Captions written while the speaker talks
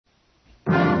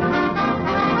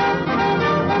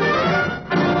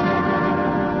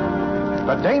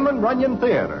Damon Runyon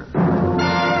Theater.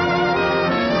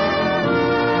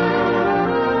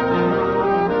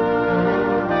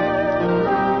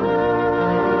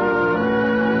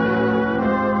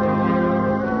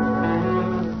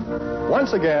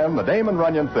 Once again, the Damon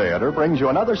Runyon Theater brings you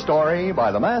another story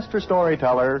by the master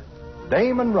storyteller,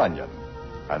 Damon Runyon.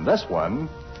 And this one,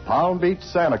 Palm Beach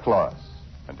Santa Claus.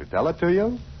 And to tell it to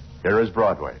you, here is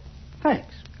Broadway.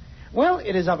 Thanks. Well,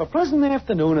 it is of a pleasant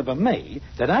afternoon of a May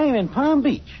that I am in Palm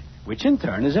Beach, which in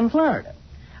turn is in Florida.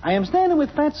 I am standing with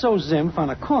Fatso Zimph on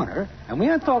a corner, and we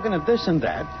are talking of this and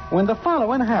that, when the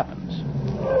following happens.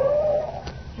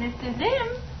 Mr.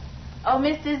 Zimph? Oh,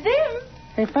 Mr. Zimph?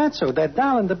 Hey, Fatso, that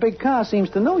doll in the big car seems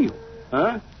to know you.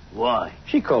 Huh? Why?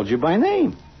 She called you by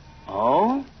name.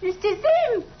 Oh? Mr.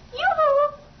 Zimph!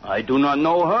 Yoo-hoo! I do not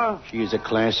know her. She is a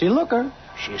classy looker.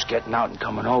 She's getting out and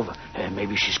coming over.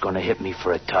 Maybe she's going to hit me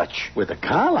for a touch. With a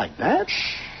car like that?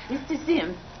 Mr.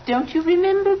 Zimph, don't you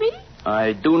remember me?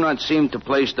 I do not seem to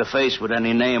place the face with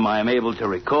any name I am able to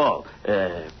recall.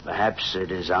 Perhaps it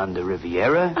is on the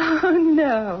Riviera? Oh,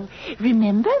 no.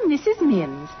 Remember Mrs.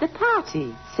 Mims, the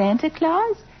party, Santa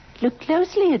Claus? Look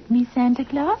closely at me, Santa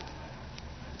Claus.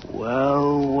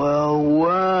 Well,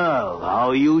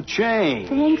 how you changed.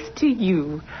 Thanks to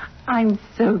you. I'm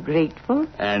so grateful.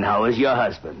 And how is your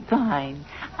husband? Fine.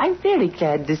 I'm very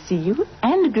glad to see you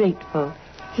and grateful.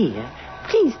 Here,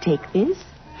 please take this.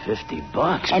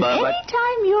 $50, And but...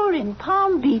 anytime you're in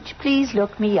Palm Beach, please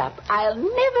look me up. I'll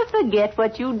never forget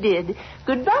what you did.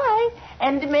 Goodbye,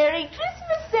 and Merry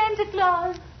Christmas, Santa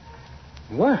Claus.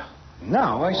 Well,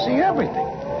 now I see everything.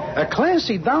 A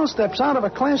classy doll steps out of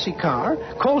a classy car,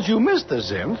 calls you Mr.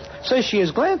 Zimph, says she is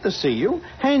glad to see you,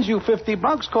 hands you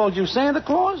 $50, calls you Santa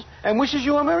Claus, and wishes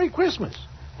you a Merry Christmas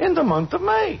in the month of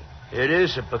May. It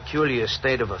is a peculiar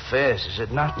state of affairs, is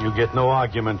it not? You get no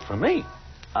argument from me.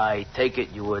 I take it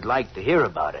you would like to hear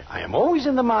about it. I am always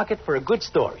in the market for a good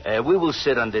story. We will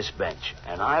sit on this bench,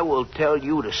 and I will tell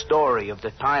you the story of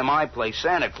the time I play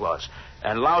Santa Claus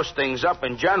and louse things up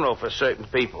in general for certain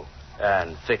people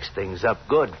and fix things up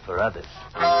good for others.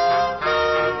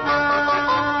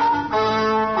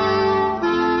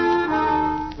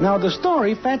 Now, the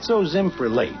story Fatso Zimph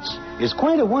relates is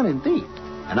quite a one indeed,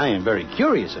 and I am very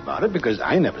curious about it because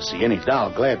I never see any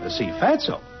doll glad to see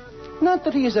Fatso. Not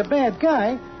that he is a bad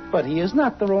guy, but he is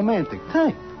not the romantic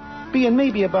type. Being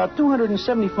maybe about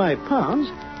 275 pounds,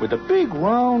 with a big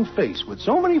round face with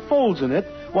so many folds in it,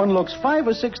 one looks 5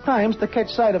 or 6 times to catch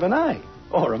sight of an eye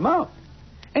or a mouth.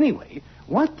 Anyway,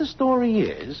 what the story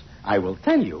is, I will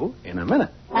tell you in a minute.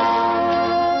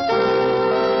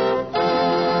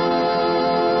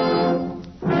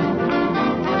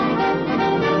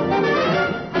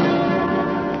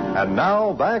 And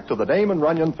now, back to the Damon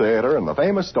Runyon Theater and the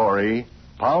famous story,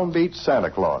 Palm Beach Santa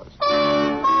Claus.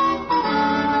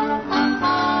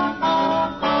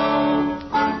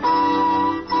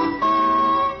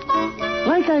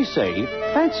 Like I say,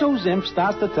 Fatso Zimph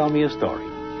starts to tell me a story.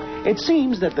 It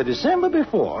seems that the December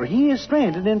before, he is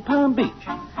stranded in Palm Beach.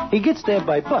 He gets there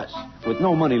by bus, with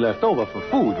no money left over for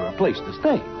food or a place to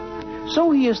stay.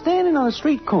 So he is standing on a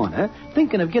street corner,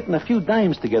 thinking of getting a few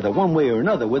dimes together one way or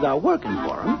another without working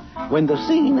for him, when the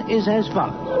scene is as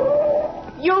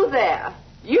follows. You there.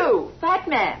 You, fat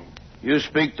man. You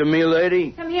speak to me,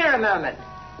 lady? Come here a moment.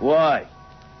 Why?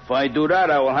 If I do that,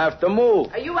 I will have to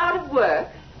move. Are you out of work?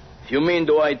 If you mean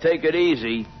do I take it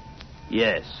easy,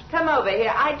 yes. Come over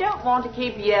here. I don't want to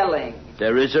keep yelling.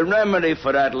 There is a remedy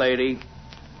for that, lady.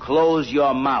 Close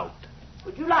your mouth.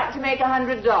 Would you like to make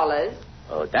 $100?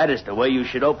 Oh, that is the way you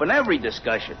should open every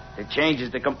discussion. It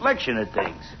changes the complexion of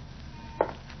things.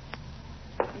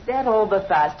 Is that all the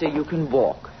faster you can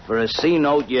walk? For a C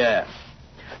note, yeah.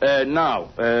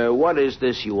 Now, what is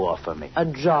this you offer me? A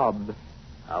job.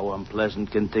 How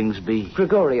unpleasant can things be?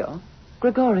 Gregorio.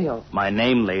 My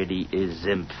name, lady, is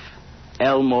Zimph.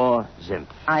 Elmore Zimph.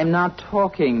 I'm not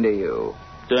talking to you.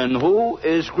 Then who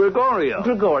is Gregorio?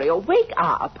 Gregorio, wake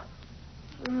up.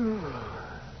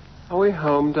 Are we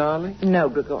home, darling? No,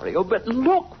 Gregorio, but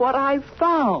look what I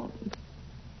found.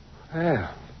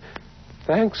 Well,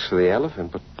 thanks for the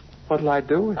elephant, but what'll I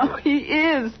do with it? Oh, he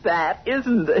is fat,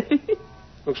 isn't he?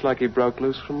 Looks like he broke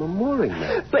loose from a mooring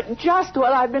net. But just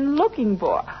what I've been looking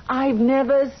for. I've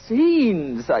never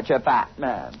seen such a fat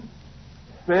man.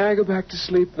 May I go back to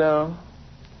sleep now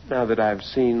that I've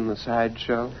seen the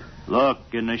sideshow? Look,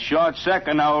 in a short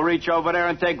second, I will reach over there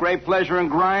and take great pleasure in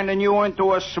grinding you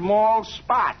into a small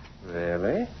spot.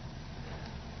 Really?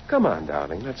 Come on,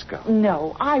 darling, let's go.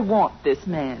 No, I want this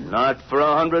man. Not for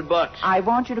 $100. I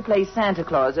want you to play Santa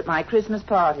Claus at my Christmas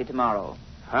party tomorrow.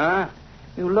 Huh?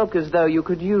 You look as though you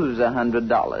could use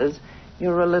 $100.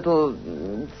 You're a little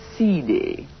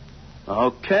seedy.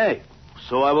 Okay.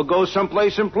 So I will go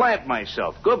someplace and plant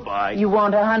myself. Goodbye. You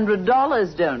want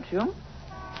 $100, don't you?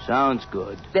 Sounds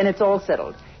good. Then it's all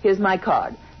settled. Here's my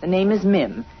card. The name is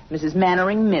Mim. Mrs.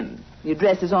 Mannering Mim. The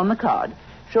address is on the card.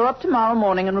 Show up tomorrow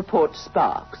morning and report to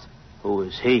Sparks. Who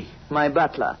is he? My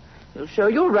butler. He'll show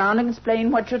you around and explain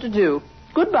what you're to do.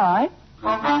 Goodbye.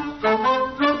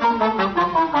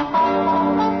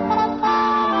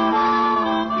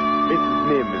 Mrs.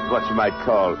 Mim is what you might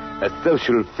call a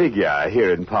social figure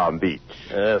here in Palm Beach.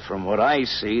 From what I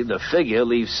see, the figure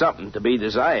leaves something to be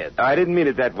desired. I didn't mean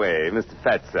it that way, Mr.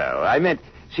 Fatso. I meant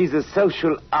she's a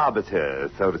social arbiter,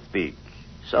 so to speak.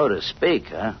 So to speak,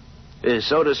 huh?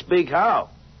 So to speak, how?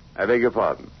 I beg your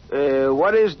pardon.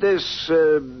 What is this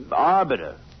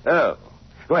arbiter? Oh.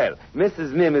 Well,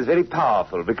 Mrs. Mim is very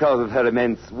powerful because of her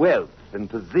immense wealth and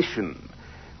position.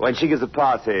 When she gives a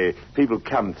party, people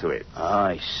come to it.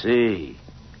 I see.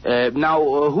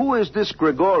 Now, who is this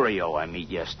Gregorio I met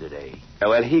yesterday?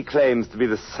 Well, he claims to be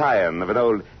the scion of an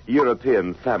old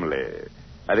European family.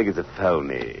 I think it's a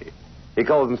phony. He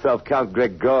calls himself Count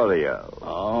Gregorio.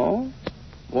 Oh?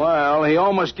 Well, he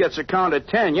almost gets a count of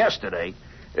 10 yesterday.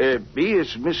 He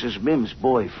is Mrs. Mim's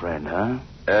boyfriend, huh?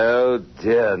 Oh,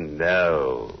 dear,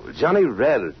 no. Johnny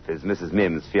Ralph is Mrs.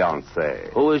 Mim's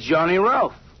fiancé. Who is Johnny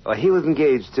Ralph? Well, he was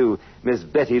engaged to Miss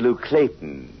Betty Lou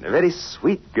Clayton, a very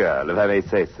sweet girl, if I may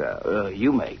say so.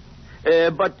 You may.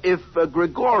 But if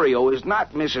Gregorio is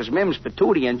not Mrs. Mim's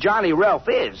patootie and Johnny Ralph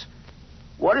is,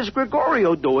 what is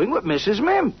Gregorio doing with Mrs.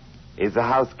 Mim? He's a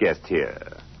house guest here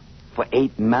for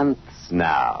 8 months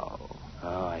now.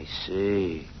 Oh, I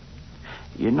see.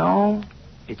 You know,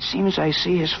 it seems I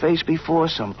see his face before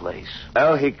someplace.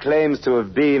 Oh, he claims to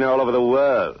have been all over the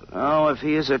world. Oh, if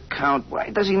he is a count, why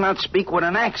does he not speak with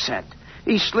an accent?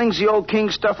 He slings the old king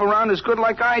stuff around as good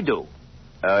like I do.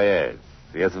 Oh, yes.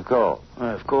 Yes, of course.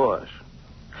 Of course.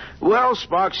 Well,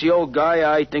 Sparks, the old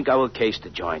guy, I think I will case the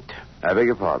joint. I beg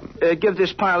your pardon? Give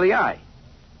this pile the eye.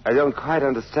 I don't quite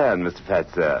understand, Mr.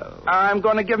 Fatso. I'm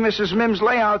going to give Mrs. Mim's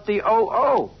layout the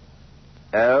O.O.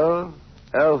 Oh?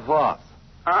 Oh, what?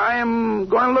 I'm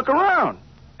going to look around,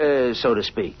 so to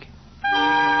speak.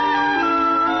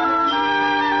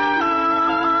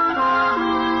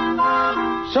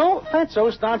 So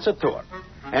Fatso starts a tour.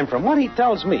 And from what he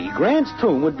tells me, Grant's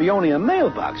Tomb would be only a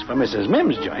mailbox for Mrs.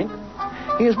 Mim's joint.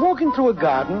 He is walking through a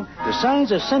garden the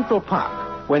size of Central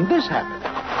Park when this happened.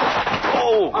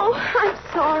 Oh! Oh, I'm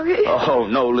sorry. Oh,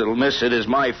 no, little miss, it is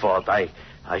my fault. I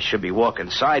should be walking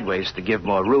sideways to give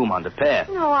more room on the path.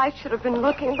 No, I should have been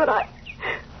looking, but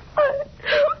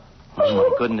Oh,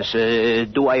 my goodness.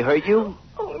 Do I hurt you?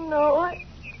 Oh, no,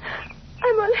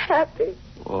 I'm unhappy.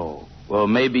 Oh, well,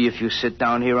 maybe if you sit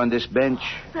down here on this bench.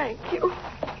 Thank you.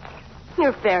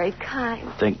 You're very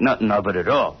kind. Think nothing of it at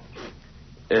all.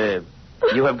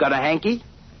 You have got a hanky?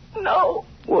 No,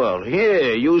 Well,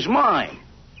 here, use mine.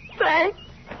 thanks.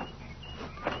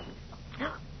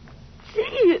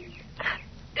 Gee,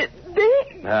 it's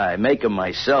big. I make them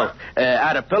myself,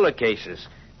 out of pillowcases.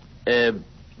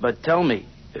 But tell me,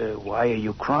 why are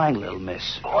you crying, little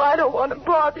miss? Oh, I don't want to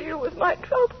bother you with my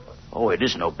trouble. Oh, it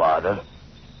is no bother.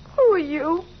 Who are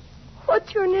you?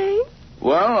 What's your name?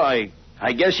 Well,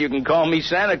 I guess you can call me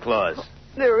Santa Claus.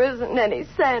 There isn't any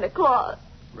Santa Claus.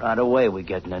 Right away we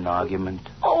get in an argument.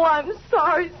 Oh, I'm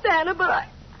sorry, Santa, but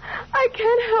I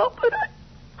can't help it.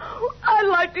 I'd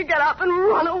like to get up and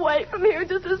run away from here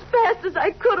just as fast as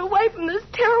I could, away from this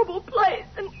terrible place,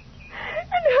 and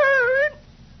her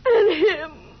and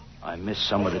him. I missed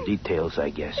some of the details, I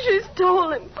guess. She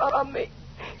stole him from me.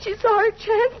 She saw her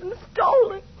chance and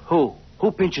stole him. Who?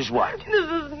 Who pinches what?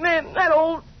 Mrs. Mim, that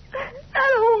old...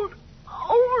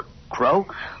 Crow?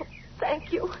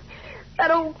 Thank you.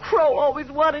 That old crow always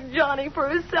wanted Johnny for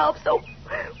herself, so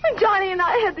when Johnny and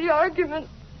I had the argument,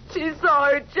 she saw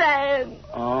her chance.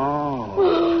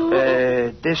 Oh.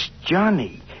 This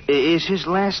Johnny, is his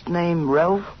last name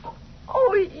Ralph?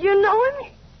 Oh, you know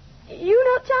him? You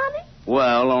know Johnny?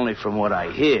 Well, only from what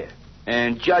I hear.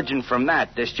 And judging from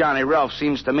that, this Johnny Ralph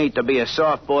seems to me to be a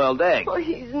soft-boiled egg. Oh,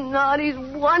 he's not. He's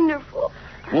wonderful.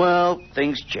 Well,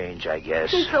 things change, I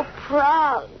guess. He's so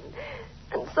proud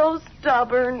and so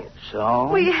stubborn. So?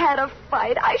 We had a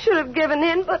fight. I should have given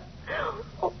in, but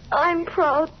I'm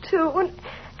proud, too.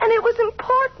 And it was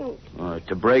important.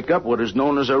 To break up what is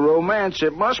known as a romance,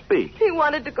 it must be. He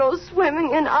wanted to go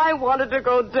swimming, and I wanted to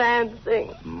go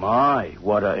dancing. My,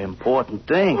 what an important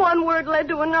thing. One word led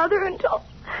to another until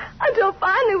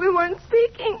finally we weren't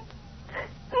speaking.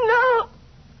 No,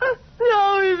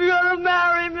 he's going to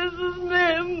marry Mrs.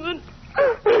 Mim, and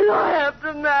I have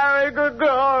to marry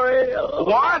Gregorio.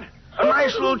 What? Am I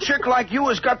nice little chick like you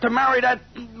has got to marry that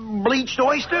bleached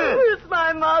oyster? It's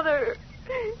my mother.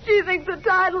 She thinks the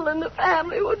title in the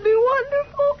family would be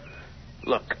wonderful.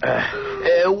 Look,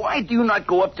 why do you not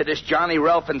go up to this Johnny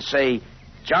Ralph and say,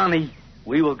 Johnny,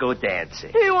 we will go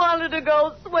dancing? He wanted to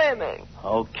go swimming.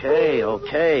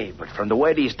 Okay. But from the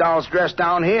way these dolls dress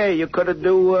down here, you could have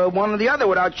do one or the other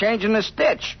without changing a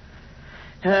stitch.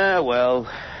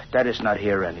 Well, that is not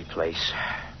here any place.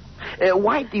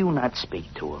 Why do you not speak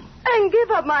to him? And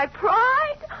give up my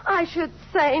pride? I should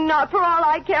say not. For all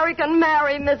I care, he can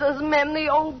marry Mrs. Mim, the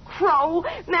old crow.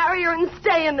 Marry her and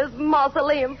stay in this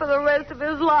mausoleum for the rest of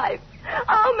his life.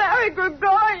 I'll marry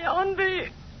Gregorio and be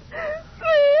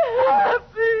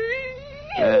happy.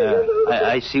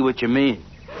 I see what you mean.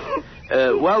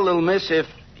 Well, little miss, if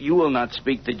you will not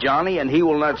speak to Johnny and he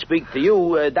will not speak to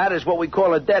you, that is what we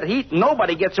call a dead heat.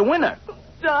 Nobody gets a winner.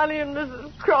 Johnny and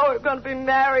Mrs. Crow are going to be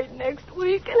married next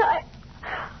week, and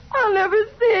I'll never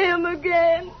see him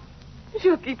again.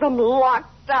 She'll keep him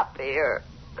locked up here.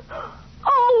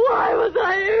 Oh, why was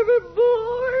I ever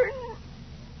born?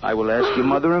 I will ask your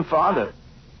mother and father.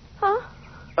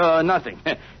 Huh? Nothing.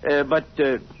 But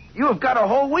you have got a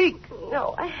whole week.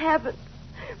 No, I haven't.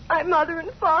 My mother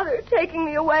and father are taking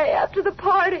me away after the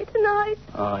party tonight.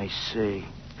 I see.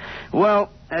 Well,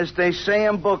 as they say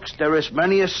in books, there is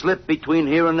many a slip between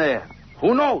here and there.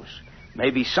 Who knows?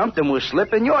 Maybe something will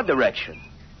slip in your direction.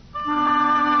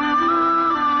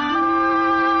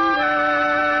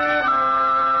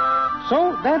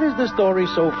 So, that is the story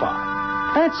so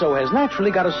far. Fatso has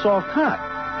naturally got a soft heart,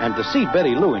 and to see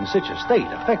Betty Lou in such a state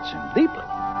affects him deeply.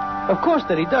 Of course,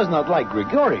 that he does not like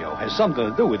Gregorio has something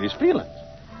to do with his feelings.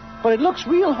 But it looks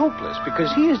real hopeless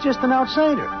because he is just an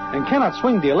outsider and cannot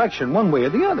swing the election one way or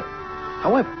the other.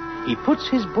 However, he puts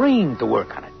his brain to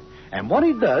work on it. And what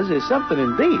he does is something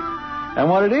indeed. And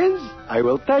what it is, I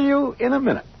will tell you in a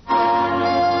minute.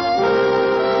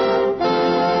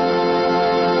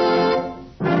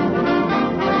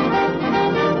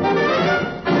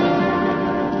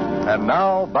 And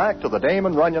now, back to the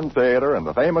Damon Runyon Theater and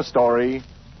the famous story,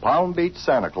 Palm Beach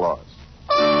Santa Claus.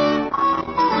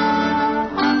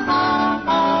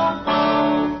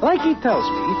 Like he tells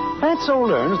me, Fatso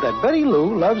learns that Betty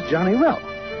Lou loves Johnny Ralph.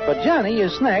 But Johnny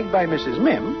is snagged by Mrs.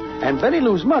 Mim, and Betty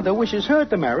Lou's mother wishes her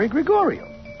to marry Gregorio.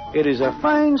 It is a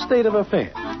fine state of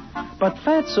affairs. But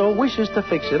Fatso wishes to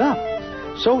fix it up.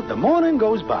 So the morning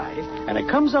goes by, and it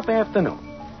comes up afternoon.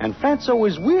 And Fatso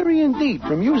is weary indeed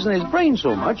from using his brain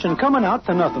so much and coming out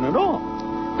to nothing at all.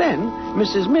 Then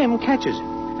Mrs. Mim catches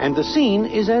him, and the scene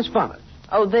is as follows.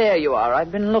 Oh, there you are. I've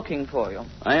been looking for you.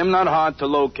 I am not hard to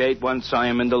locate once I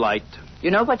am in the light. You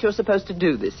know what you're supposed to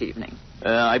do this evening?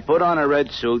 I put on a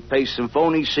red suit, paste some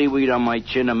phony seaweed on my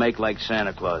chin, and make like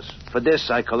Santa Claus. For this,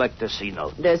 I collect a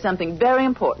C-note. There's something very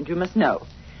important you must know.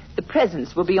 The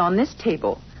presents will be on this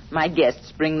table. My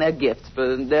guests bring their gifts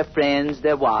for their friends,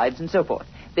 their wives, and so forth.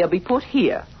 They'll be put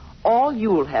here. All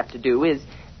you'll have to do is...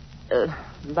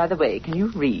 by the way, can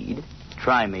you read?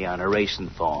 Try me on a racing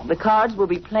form. The cards will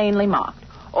be plainly marked.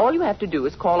 All you have to do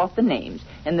is call off the names,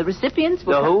 and the recipients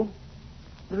will... The who?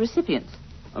 The recipients.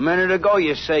 A minute ago,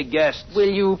 you say guests. Will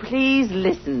you please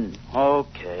listen?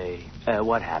 Okay.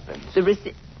 What happens?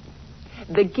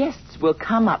 The guests will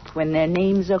come up when their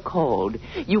names are called.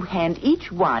 You hand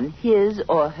each one his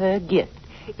or her gift.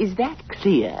 Is that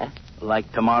clear?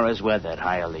 Like tomorrow's weather at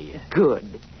Hialeah.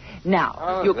 Good.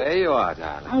 Now, there you are,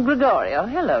 darling. Oh, Gregorio,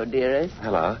 hello, dearest.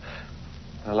 Hello.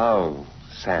 Hello,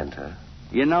 Santa.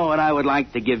 You know what I would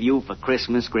like to give you for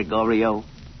Christmas, Gregorio?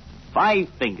 5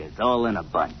 fingers all in a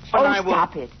bunch.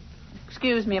 Stop it.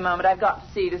 Excuse me a moment. I've got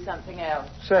to see to something else.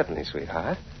 Certainly,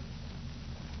 sweetheart.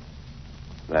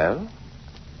 Well,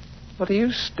 what are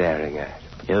you staring at?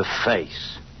 Your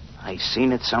face. I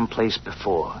seen it someplace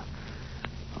before.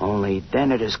 Only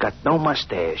then it has got no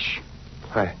mustache.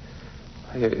 Why,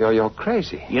 you're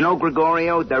crazy. You know,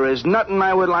 Gregorio, there is nothing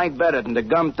I would like better than to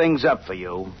gum things up for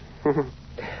you.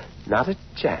 Not a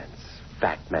chance,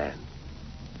 fat man.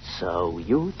 So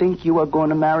you think you are going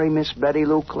to marry Miss Betty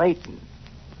Lou Clayton?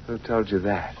 Who told you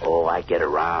that? Oh, I get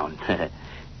around.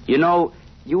 You know,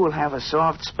 you will have a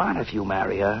soft spot if you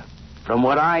marry her. From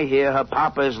what I hear, her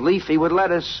papa is leafy with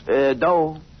lettuce,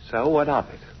 dough. So what of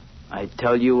it? I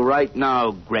tell you right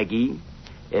now, Greggy,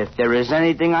 if there is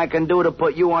anything I can do to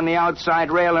put you on the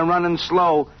outside rail and running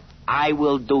slow, I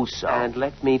will do so. And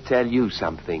let me tell you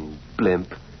something,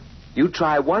 blimp. You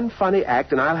try one funny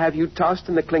act, and I'll have you tossed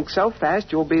in the clink so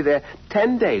fast you'll be there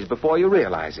 10 days before you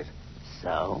realize it.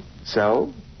 So?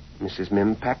 So, Mrs.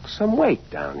 Mim packed some weight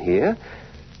down here,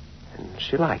 and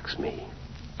she likes me.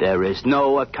 There is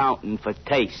no accounting for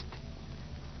taste,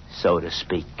 so to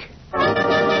speak.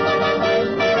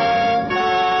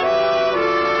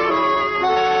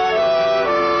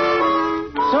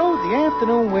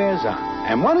 afternoon wears on,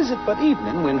 and what is it but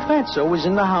evening when Fatso is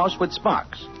in the house with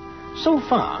Sparks? So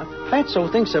far,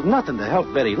 Fatso thinks of nothing to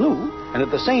help Betty Lou, and at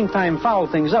the same time foul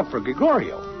things up for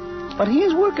Gregorio. But he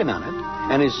is working on it,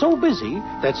 and is so busy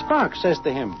that Sparks says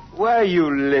to him, Were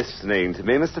you listening to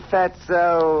me, Mr.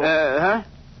 Fatso? Huh?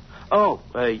 Oh,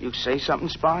 you say something,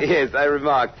 Sparks? Yes, I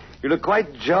remarked. You look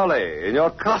quite jolly in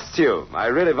your costume. I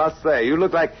really must say, you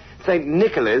look like St.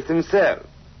 Nicholas himself.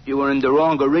 You were in the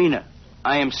wrong arena.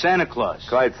 I am Santa Claus.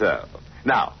 Quite so.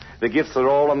 Now, the gifts are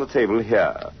all on the table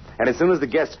here. And as soon as the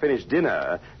guests finish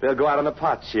dinner, they'll go out on a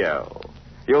patio.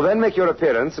 You'll then make your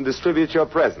appearance and distribute your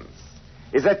presents.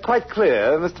 Is that quite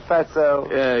clear, Mr.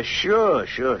 Fatso? Sure.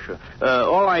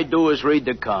 All I do is read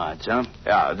the cards, huh?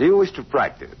 Yeah, do you wish to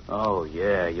practice? Oh,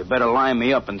 yeah. You better line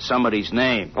me up in somebody's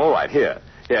name. All right, here,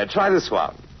 try this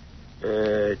one.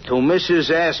 To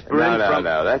Mrs. Aspirin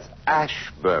No, that's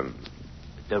Ashburn.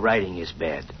 The writing is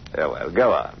bad. Oh, well,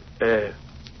 go on.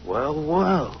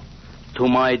 Well. To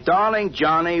my darling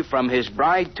Johnny from his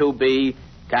bride-to-be,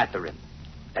 Catherine.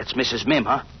 That's Mrs. Mim,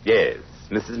 huh? Yes,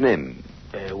 Mrs. Mim.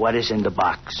 What is in the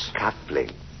box?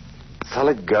 Cufflinks.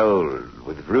 Solid gold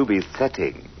with ruby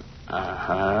setting.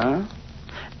 Uh-huh.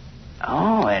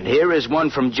 Oh, and here is one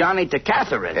from Johnny to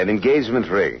Catherine. An engagement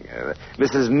ring.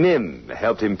 Mrs. Mim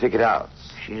helped him pick it out.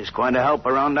 She's going to help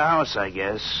around the house, I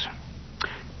guess.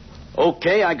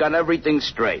 Okay, I got everything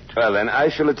straight. Well, then, I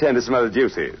shall attend to some other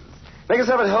duties. Make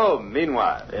yourself at home,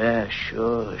 meanwhile. Yeah,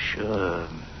 sure.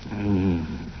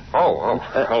 Oh,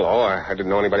 hello. I didn't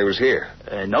know anybody was here.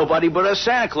 Nobody but us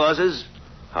Santa Clauses.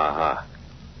 Uh-huh.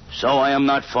 So I am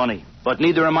not funny, but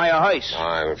neither am I a heist.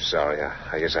 I'm sorry.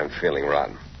 I guess I'm feeling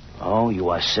rotten. Oh, you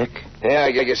are sick? Yeah,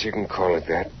 I guess you can call it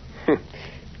that.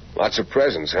 Lots of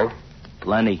presents, huh?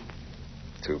 Plenty.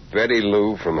 To Betty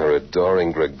Lou from her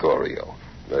adoring Gregorio.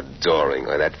 Adoring.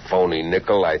 That phony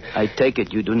nickel, I take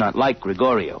it you do not like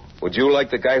Gregorio. Would you like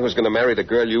the guy who's going to marry the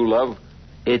girl you love?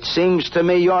 It seems to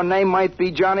me your name might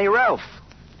be Johnny Ralph.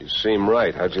 You seem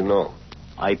right. How'd you know?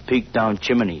 I peeked down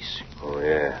chimneys. Oh,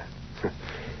 yeah.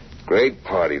 Great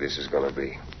party this is going to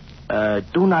be.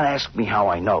 Do not ask me how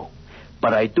I know.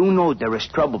 But I do know there is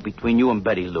trouble between you and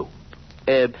Betty Lou.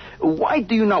 Why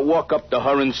do you not walk up to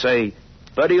her and say,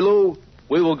 Betty Lou,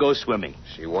 we will go swimming?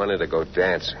 She wanted to go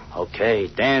dancing. Okay,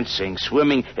 dancing,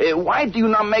 swimming. Why do you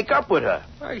not make up with her?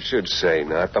 I should say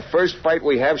not. The first fight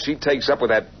we have, she takes up with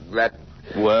that...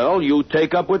 Well, you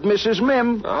take up with Mrs.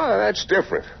 Mim. Oh, that's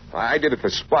different. I did it for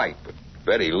spite, but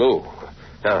Betty Lou...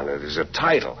 Now, there's a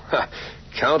title.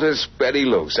 Countess Betty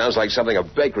Lou. Sounds like something a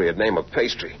bakery would name a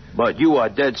pastry. But you are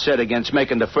dead set against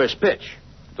making the first pitch.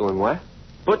 Doing what?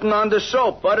 Putting on the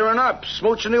soap, buttering up,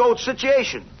 smooching the old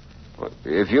situation. Well,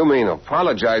 if you mean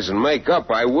apologize and make up,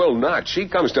 I will not. She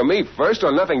comes to me first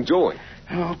or nothing doing.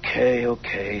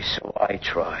 Okay, so I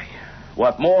try.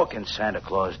 What more can Santa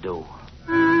Claus do?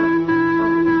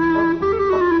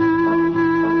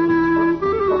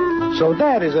 So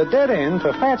that is a dead end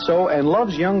for Fatso and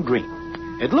Love's young dream.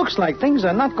 It looks like things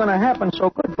are not going to happen so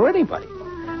good for anybody.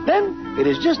 Then, it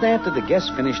is just after the guests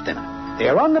finish dinner. They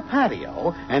are on the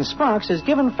patio, and Sparks has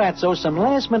given Fatso some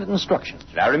last-minute instructions.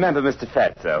 Now, remember, Mr.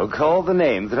 Fatso, call the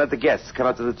names and let the guests come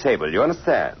up to the table. You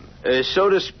understand? So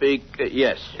to speak,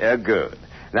 yes. Yeah, good.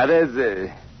 Now, there's,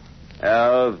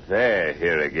 they're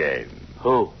here again.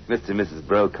 Who? Mr. and Mrs.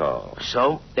 Brokaw.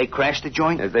 So? They crashed the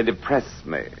joint? They depress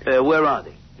me. Where are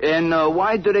they? And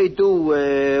why do they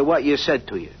do what you said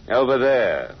to you? Over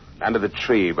there, under the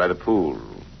tree by the pool.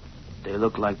 They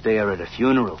look like they are at a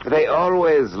funeral. They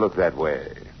always look that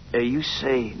way. You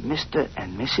say Mr.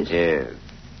 and Mrs.? Yes.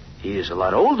 He is a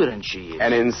lot older than she is.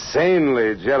 And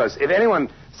insanely jealous. If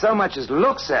anyone so much as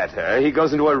looks at her, he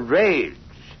goes into a rage.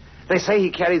 They say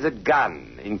he carries a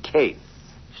gun in case.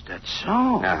 Is that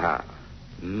so? Uh-huh.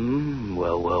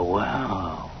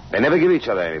 Well. They never give each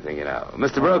other anything, you know.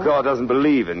 Mr. Brokaw doesn't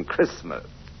believe in Christmas.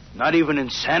 Not even in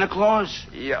Santa Claus?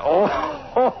 Yeah.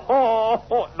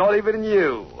 Not even in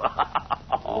you.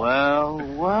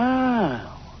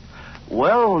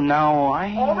 Well, now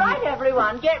I... All right,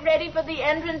 everyone, get ready for the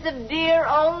entrance of dear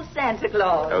old Santa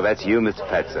Claus. Oh, that's you, Mr.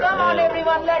 Fatso. Come on,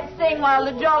 everyone, let's sing while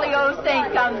the jolly old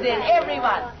saint comes in.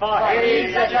 Everyone. For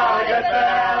he's a jolly good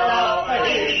fellow.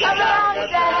 Come along,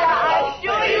 Santa. I'm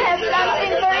sure you have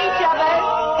something for each of us.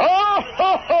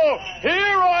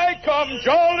 Here I come,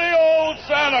 jolly old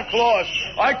Santa Claus.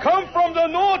 I come from the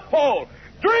North Pole.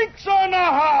 Drinks on the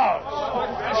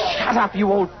house. Shut up,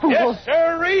 you old fool. Yes,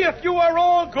 sirree. If you are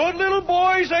all good little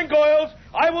boys and girls,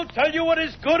 I will tell you what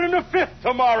is good in the fifth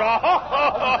tomorrow.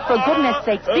 For goodness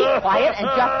sakes, be quiet and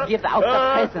just give out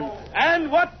the presents.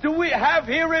 And what do we have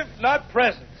here if not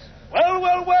presents?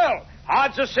 Well.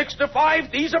 Odds are 6 to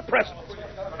 5. These are presents.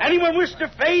 Anyone wish to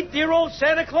fade, dear old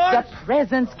Santa Claus? The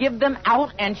presents, give them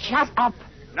out and shut up.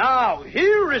 Now,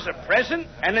 here is a present,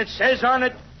 and it says on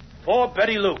it, for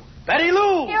Betty Lou. Betty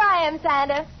Lou! Here I am,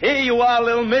 Santa. Here you are,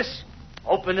 little miss.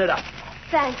 Open it up.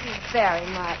 Thank you very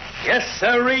much. Yes,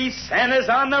 sirree, Santa's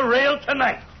on the rail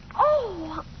tonight.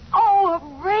 Oh, a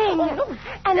ring.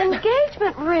 An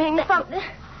engagement ring from...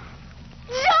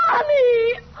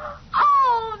 Johnny!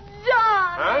 Oh,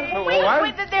 Johnny! Huh?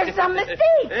 Wait, there's some mistake.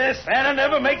 Yes, Santa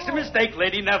never makes a mistake,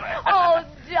 lady, never. Oh,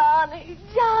 Johnny,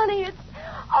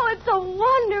 it's so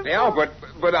wonderful. Yeah,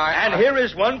 but I... And here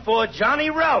is one for Johnny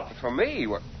Ralph. For me?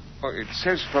 Well, it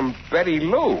says from Betty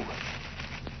Lou.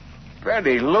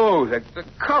 Betty Lou, the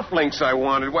cufflinks I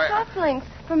wanted. Why... Cufflinks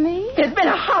for me? It's been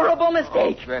a horrible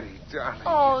mistake. Oh, Betty, darling.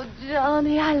 Oh,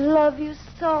 Johnny, I love you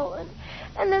so.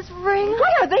 And this ring...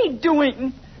 What are they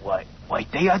doing? Why,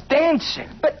 they are dancing.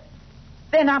 But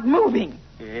they're not moving.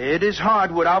 It is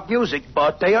hard without music,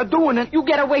 but they are doing it. You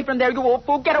get away from there, you old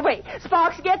fool. Get away.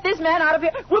 Sparks, get this man out of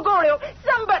here. Gregorio,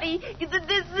 somebody. This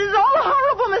is all a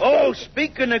horrible mistake. Oh,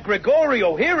 speaking of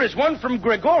Gregorio, here is one from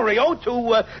Gregorio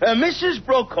to Mrs.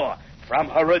 Brokaw. From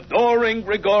her adoring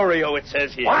Gregorio, it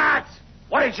says here. What?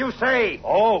 What did you say?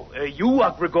 Oh, you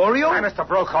are Gregorio? Hi, Mr.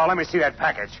 Brokaw. Let me see that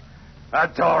package.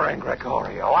 Adoring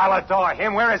Gregorio. I'll adore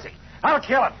him. Where is he? I'll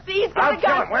kill him. Please, I'll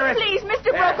kill him. Where is Please, he?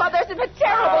 Mr. Brokaw, there's been a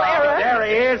terrible error. There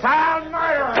he is. I'll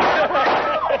murder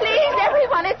him. Please,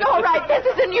 everyone, it's all right. This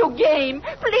is a new game.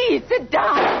 Please, sit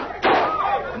down.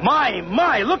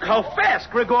 My, look how fast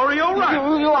Gregorio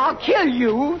runs. I'll kill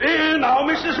you. Now,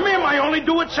 Mrs. Mim, I only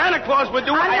do what Santa Claus would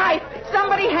do. A knife.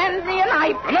 Somebody hand me a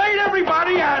knife. Good night,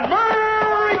 everybody, and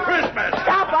Merry Christmas.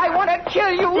 Stop, I want to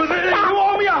kill you. Well, you Stop.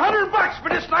 owe me $100 for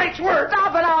this night's work.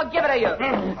 Stop and I'll give it to you.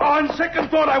 On second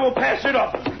thought, I will pass it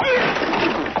up.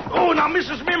 Oh, now,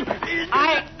 Mrs. Mim.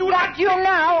 I got you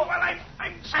now. Well,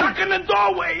 I'm stuck in the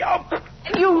doorway.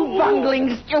 You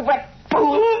bungling, stupid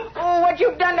fool. Oh, what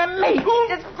you've done to me.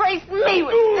 Disgraced me.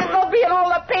 This will be in all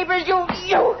the papers. You.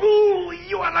 Ooh,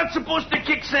 you are not supposed to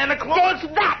kick Santa Claus.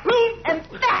 Take that. And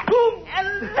that.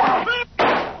 And that.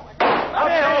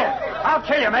 I'll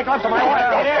kill you. Make love to my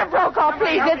wife. Mr. Brokaw,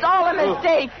 please. It's all a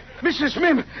mistake. Mrs.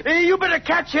 Mim, you better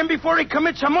catch him before he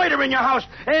commits a murder in your house,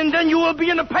 and then you will be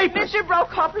in the papers. Mr.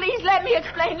 Brokaw, please let me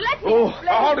explain.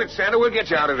 Hold it, Santa. We'll get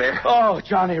you out of there. Oh,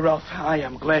 Johnny Ralph, I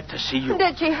am glad to see you.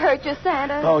 Did she hurt you,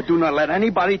 Santa? Oh, do not let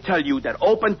anybody tell you that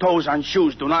open toes on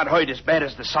shoes do not hurt as bad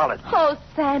as the solid. Oh,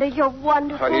 Santa, you're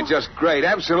wonderful. Oh, you're just great.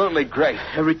 Absolutely great.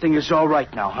 Everything is all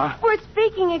right now, huh? We're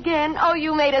speaking again. Oh,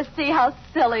 you made us see how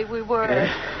silly we were.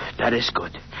 That is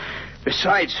good.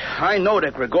 Besides, I know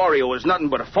that Gregorio is nothing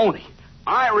but a phony.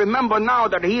 I remember now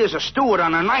that he is a steward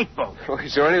on a night boat. Oh,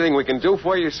 is there anything we can do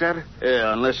for you, Santa?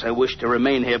 Unless I wish to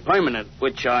remain here permanent,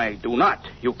 which I do not.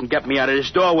 You can get me out of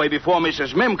this doorway before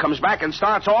Mrs. Mim comes back and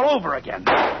starts all over again.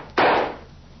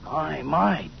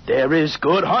 My, there is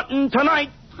good hunting tonight.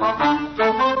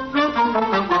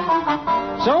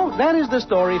 So, that is the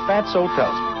story Fatso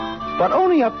tells me. But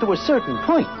only up to a certain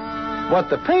point. What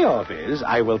the payoff is,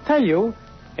 I will tell you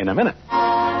in a minute.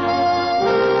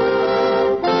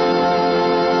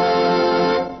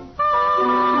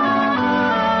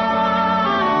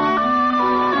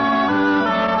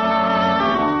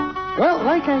 Well,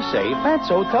 like I say,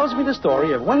 Fatso tells me the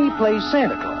story of when he plays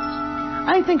Santa Claus.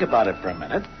 I think about it for a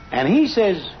minute, and he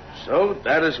says... So,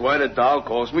 that is why the doll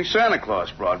calls me Santa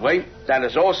Claus, Broadway. That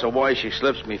is also why she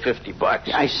slips me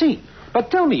 $50. I see.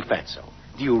 But tell me, Fatso,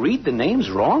 do you read the names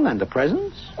wrong on the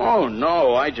presents? Oh,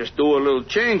 no, I just do a little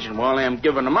changing while I am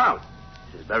giving them out.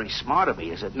 It's very smart of me,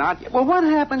 is it not? Well, what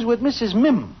happens with Mrs.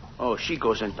 Mim? Oh, she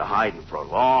goes into hiding for a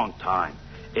long time.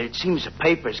 It seems the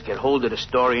papers get hold of the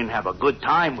story and have a good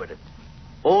time with it.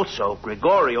 Also,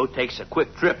 Gregorio takes a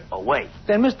quick trip away.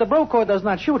 Then Mr. Brokaw does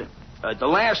not shoot him. The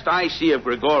last I see of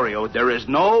Gregorio, there is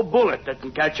no bullet that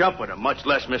can catch up with him, much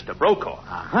less Mr. Brokaw.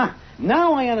 Uh-huh.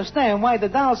 Now I understand why the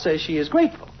doll says she is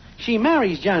grateful. She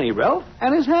marries Johnny Ralph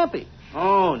and is happy.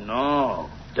 Oh, no.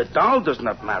 The doll does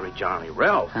not marry Johnny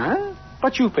Ralph. Huh?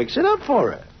 But you fix it up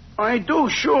for her. I do,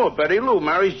 sure. Betty Lou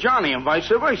marries Johnny and vice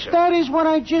versa. That is what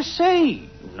I just say.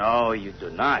 No, you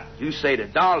do not. You say the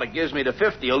doll that gives me the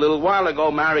 50 a little while ago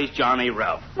marries Johnny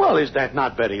Ralph. Well, is that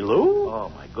not Betty Lou? Oh,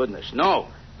 my goodness, no.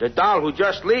 The doll who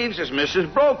just leaves is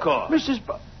Mrs. Brokaw.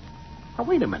 Now,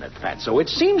 wait a minute, Fatso. It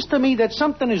seems to me that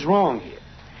something is wrong here.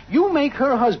 You make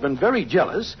her husband very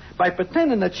jealous by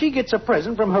pretending that she gets a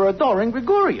present from her adoring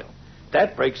Gregorio.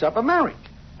 That breaks up a marriage.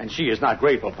 And she is not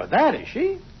grateful for that, is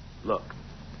she? Look,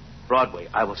 Broadway,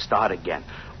 I will start again.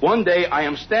 One day I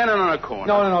am standing on a corner.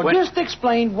 No. Just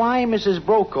explain why Mrs.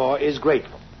 Brokaw is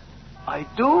grateful. I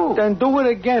do. Then do it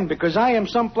again, because I am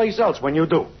someplace else when you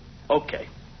do. Okay.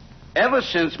 Ever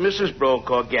since Mrs.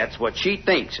 Brokaw gets what she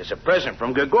thinks is a present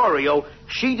from Gregorio,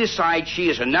 she decides she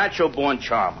is a natural-born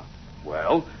charmer.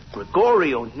 Well,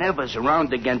 Gregorio never's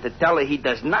around again to tell her he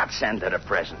does not send her a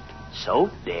present. So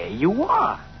there you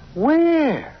are.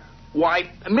 Where? Why,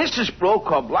 Mrs.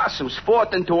 Brokaw blossoms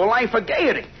forth into a life of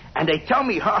gaiety, and they tell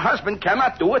me her husband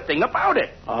cannot do a thing about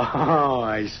it. Oh,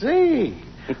 I see.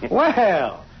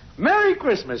 Well, Merry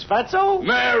Christmas, Fatso.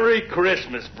 Merry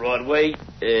Christmas, Broadway,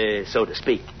 so to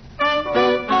speak.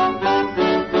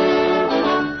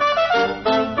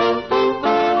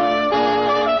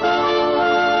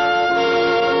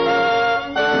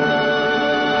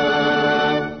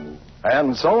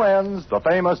 And so ends the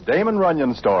famous Damon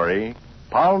Runyon story,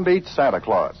 Palm Beach Santa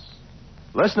Claus.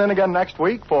 Listen in again next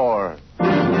week for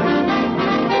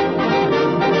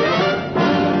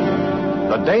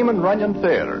the Damon Runyon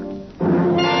Theater.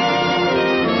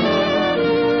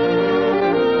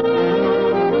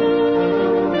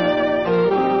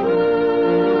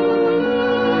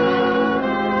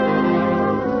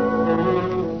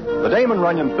 The Damon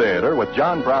Runyon Theater with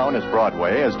John Brown as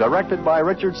Broadway is directed by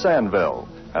Richard Sandville,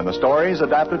 and the story is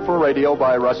adapted for radio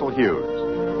by Russell Hughes.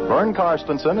 Vern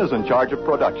Karstensen is in charge of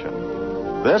production.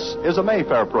 This is a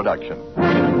Mayfair production.